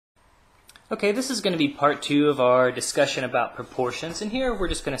Okay, this is going to be part 2 of our discussion about proportions, and here we're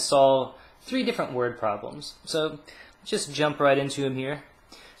just going to solve 3 different word problems. So let's just jump right into them here.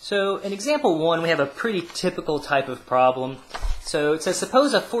 So in example 1, we have a pretty typical type of problem. So it says,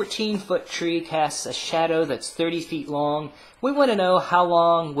 suppose a 14-foot tree casts a shadow that's 30 feet long. We want to know how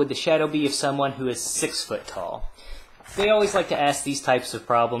long would the shadow be of someone who is 6 foot tall. They always like to ask these types of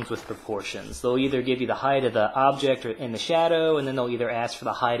problems with proportions. They'll either give you the height of the object or in the shadow, and then they'll either ask for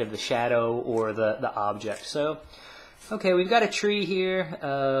the height of the shadow or the object. So, okay, we've got a tree here.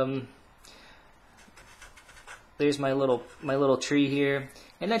 There's my little tree here,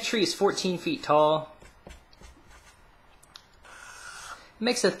 and that tree is 14 feet tall. It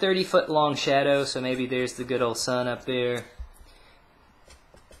makes a 30-foot long shadow, so maybe there's the good old sun up there.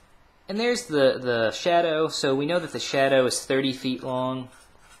 And there's the shadow, so we know that the shadow is 30 feet long.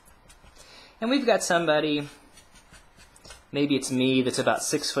 And we've got somebody, maybe it's me, that's about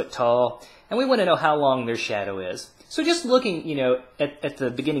 6 foot tall, and we want to know how long their shadow is. So just looking, at the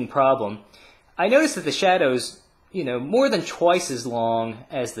beginning problem, I noticed that the shadow's, more than twice as long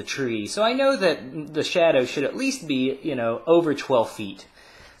as the tree. So I know that the shadow should at least be, over 12 feet.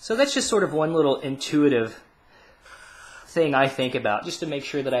 So that's just sort of one little intuitive thing I think about, just to make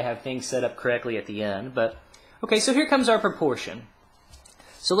sure that I have things set up correctly at the end. But okay, so here comes our proportion.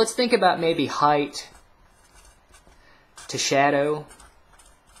 So let's think about maybe height to shadow.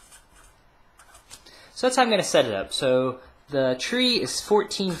 So that's how I'm going to set it up. So the tree is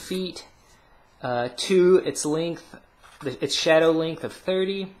 14 feet to its length, its shadow length of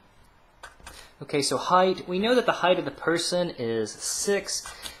 30. Okay, so height, we know that the height of the person is 6.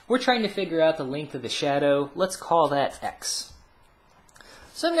 We're trying to figure out the length of the shadow. Let's call that x.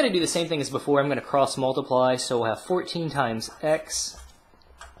 So I'm going to do the same thing as before. I'm going to cross multiply. So we'll have 14 times x.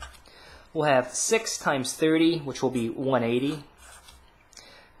 We'll have 6 times 30, which will be 180.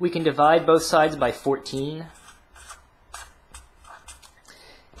 We can divide both sides by 14.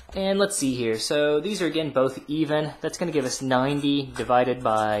 And let's see here. So these are again both even. That's going to give us 90 divided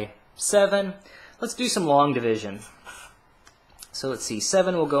by 7. Let's do some long division. So let's see,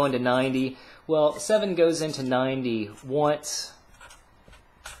 7 will go into 90. Well, 7 goes into 90 once.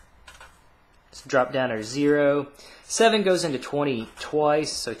 Let's drop down our 0. 7 goes into 20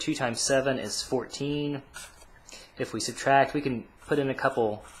 twice, so 2 times 7 is 14. If we subtract, we can put in a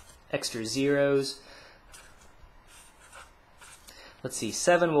couple extra zeros. Let's see,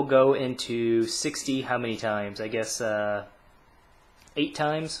 7 will go into 60 how many times? I guess 8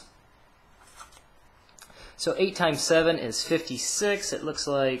 times. So 8 times 7 is 56, it looks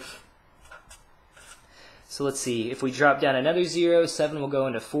like. So let's see, if we drop down another 0, 7 will go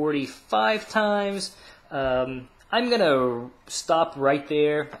into 45 times. I'm going to stop right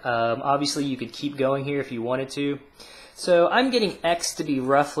there. Obviously, you could keep going here if you wanted to. So I'm getting x to be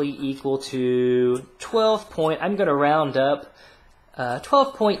roughly equal to 12 I'm going to round up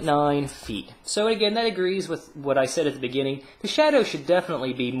 12.9 feet. So again, that agrees with what I said at the beginning. The shadow should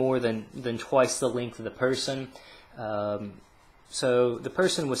definitely be more than twice the length of the person. So the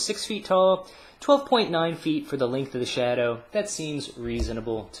person was 6 feet tall, 12.9 feet for the length of the shadow. That seems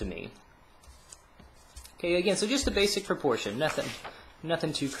reasonable to me. Okay, again, so just a basic proportion,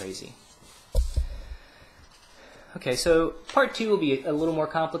 nothing too crazy. Okay, so part 2 will be a little more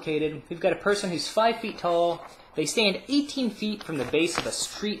complicated. We've got a person who's 5 feet tall. They stand 18 feet from the base of a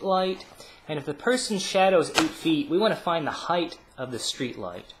street light, and if the person's shadow is 8 feet, we want to find the height of the street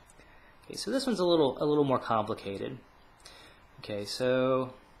light. Okay, so this one's a little more complicated. Okay,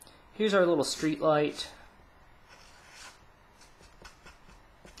 so here's our little street light.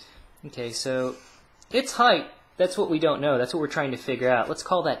 Okay, so its height, that's what we don't know. That's what we're trying to figure out. Let's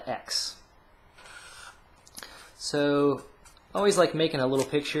call that x. So I always like making a little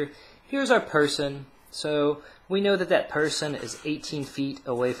picture. Here's our person. So we know that that person is 18 feet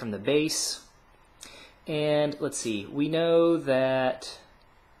away from the base. And let's see, we know that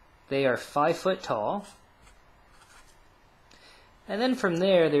they are 5 foot tall. And then from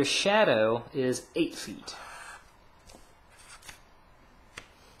there, their shadow is 8 feet.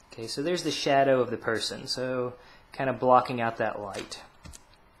 Okay, so there's the shadow of the person. So kind of blocking out that light.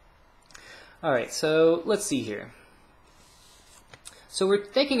 All right, so let's see here. So we're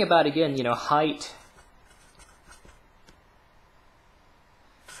thinking about, again, height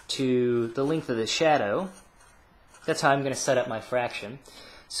to the length of the shadow. That's how I'm going to set up my fraction.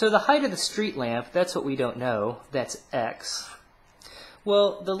 So the height of the street lamp, that's what we don't know. That's x.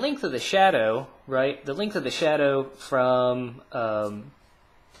 Well, the length of the shadow, right? The length of the shadow from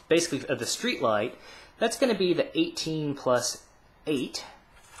basically of the street light, that's going to be the 18 plus 8.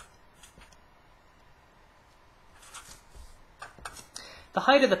 the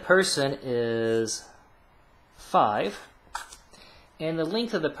height of the person is 5, and the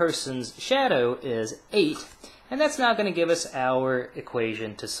length of the person's shadow is 8, and that's now going to give us our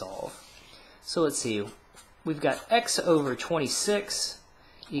equation to solve. So let's see, we've got x over 26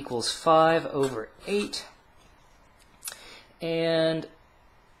 equals 5 over 8, and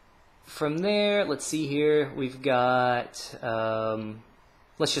from there, let's see here, we've got,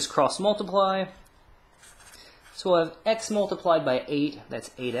 let's just cross multiply. So we'll have x multiplied by 8, that's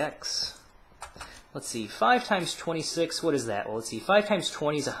 8x. Let's see, 5 times 26, what is that? Well, let's see, 5 times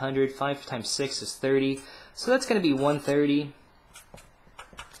 20 is 100, 5 times 6 is 30, so that's going to be 130.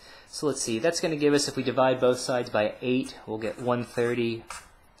 So let's see, that's going to give us, if we divide both sides by 8, we'll get 130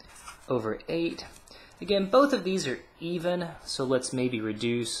 over 8. Again, both of these are even, so let's maybe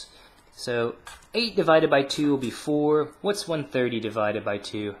reduce. So 8 divided by 2 will be 4. What's 130 divided by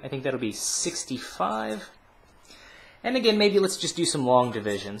 2? I think that'll be 65. And again, maybe let's just do some long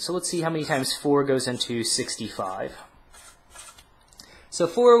division. So let's see how many times 4 goes into 65. So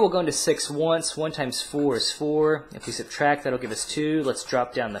 4 will go into 6 once. 1 times 4 is 4. If we subtract, that'll give us 2. Let's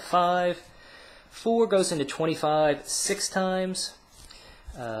drop down to 5. 4 goes into 25 6 times.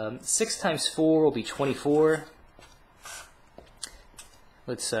 6 times 4 will be 24.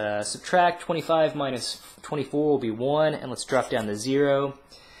 Let's subtract 25 minus 24 will be 1, and let's drop down to 0.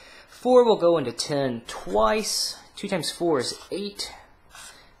 4 will go into 10 twice. 2 times 4 is 8.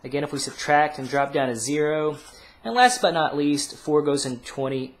 Again, if we subtract and drop down to 0. And last but not least, 4 goes into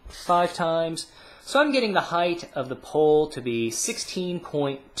 25 times. So I'm getting the height of the pole to be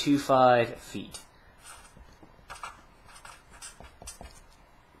 16.25 feet.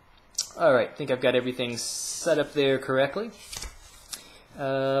 Alright, I think I've got everything set up there correctly.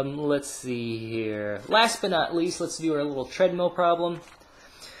 Let's see here. Last but not least, let's do our little treadmill problem.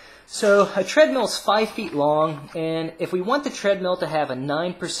 So a treadmill is 5 feet long, and if we want the treadmill to have a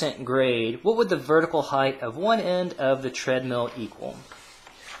 9% grade, what would the vertical height of one end of the treadmill equal?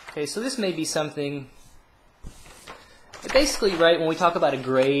 Okay, so this may be something, basically, right, when we talk about a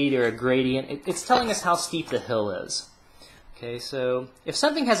grade or a gradient, it's telling us how steep the hill is. Okay, so if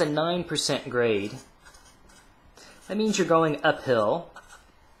something has a 9% grade, that means you're going uphill.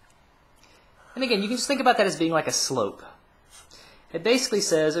 And again, you can just think about that as being like a slope. It basically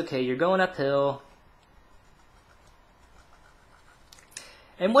says, okay, you're going uphill.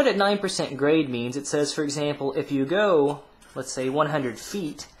 And what a 9% grade means, it says, for example, if you go, let's say 100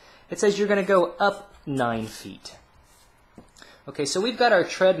 feet, it says you're going to go up 9 feet. Okay, so we've got our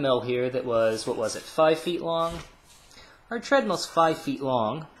treadmill here that was, what was it, 5 feet long? Our treadmill's 5 feet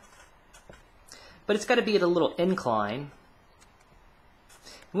long, but it's got to be at a little incline.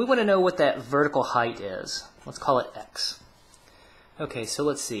 And we want to know what that vertical height is. Let's call it x. Okay, so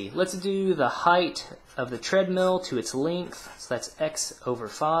let's see. Let's do the height of the treadmill to its length. So that's x over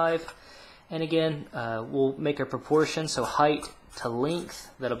 5. And again, we'll make a proportion. So height to length,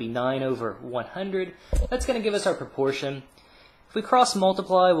 that'll be 9 over 100. That's going to give us our proportion. If we cross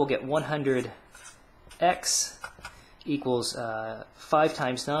multiply, we'll get 100x equals 5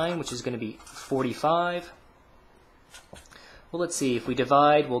 times 9, which is going to be 45. Well, let's see. If we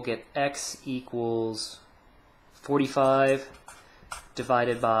divide, we'll get x equals 45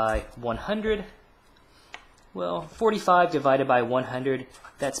 divided by 100. Well, 45 divided by 100,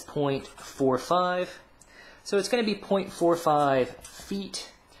 that's 0.45. So it's going to be 0.45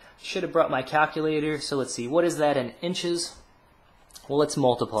 feet. Should have brought my calculator. So let's see. What is that in inches? Well, let's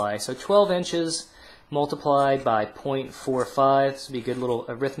multiply. So 12 inches multiplied by 0.45. This will be a good little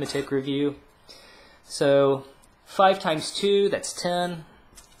arithmetic review. So 5 times 2, that's 10.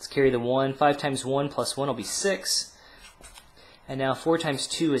 Let's carry the 1. 5 times 1 plus 1 will be 6. And now 4 times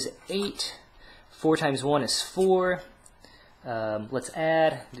 2 is 8. 4 times 1 is 4. Let's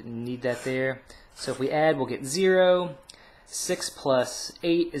add. Didn't need that there. So if we add, we'll get 0. 6 plus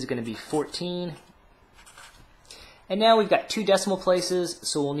 8 is going to be 14. And now we've got 2 decimal places,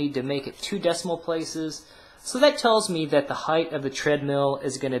 so we'll need to make it 2 decimal places. So that tells me that the height of the treadmill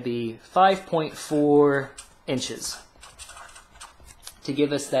is going to be 5.4 inches to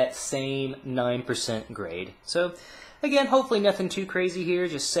give us that same 9% grade. So again, hopefully nothing too crazy here,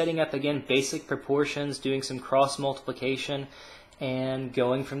 just setting up, again, basic proportions, doing some cross multiplication, and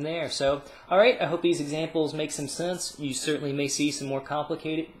going from there. So, alright, I hope these examples make some sense. You certainly may see some more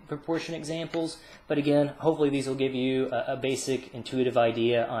complicated proportion examples, but again, hopefully these will give you a basic intuitive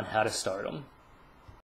idea on how to start them.